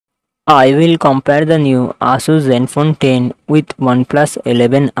I will compare the new Asus Zenfone 10 with OnePlus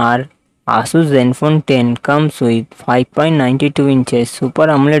 11R. Asus Zenfone 10 comes with 5.92 inches Super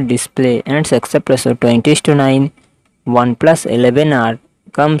AMOLED display and success ratio 20:9. OnePlus 11R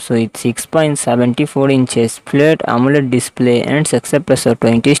comes with 6.74 inches flat AMOLED display and success ratio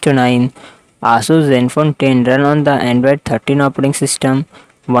 20:9. Asus Zenfone 10 run on the Android 13 operating system.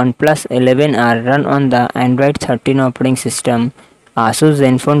 OnePlus 11R run on the Android 13 operating system. Asus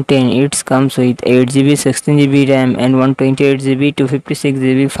Zenfone 10 it comes with 8GB 16GB RAM and 128GB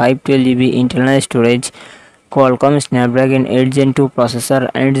 256GB 512GB internal storage. Qualcomm Snapdragon 8 Gen 2 processor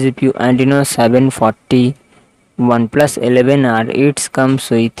and GPU Adreno 740. OnePlus 11R it comes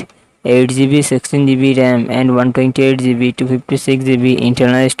with 8GB 16GB RAM and 128GB 256GB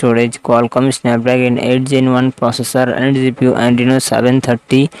internal storage. Qualcomm Snapdragon 8 Gen 1 processor and GPU Adreno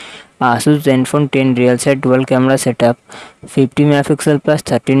 730. Asus Zenfone 10 real set dual camera setup 50 MP plus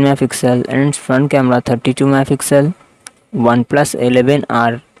 13 MP and front camera 32 MP. OnePlus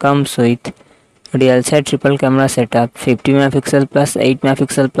 11R comes with real set triple camera setup 50 MP plus 8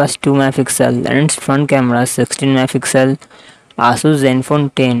 MP plus 2 MP and front camera 16 MP. Asus Zenfone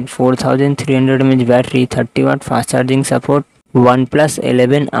 10 4300 mAh battery 30 watt fast charging support. OnePlus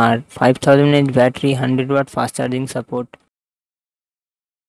 11R 5000 mAh battery 100 watt fast charging support.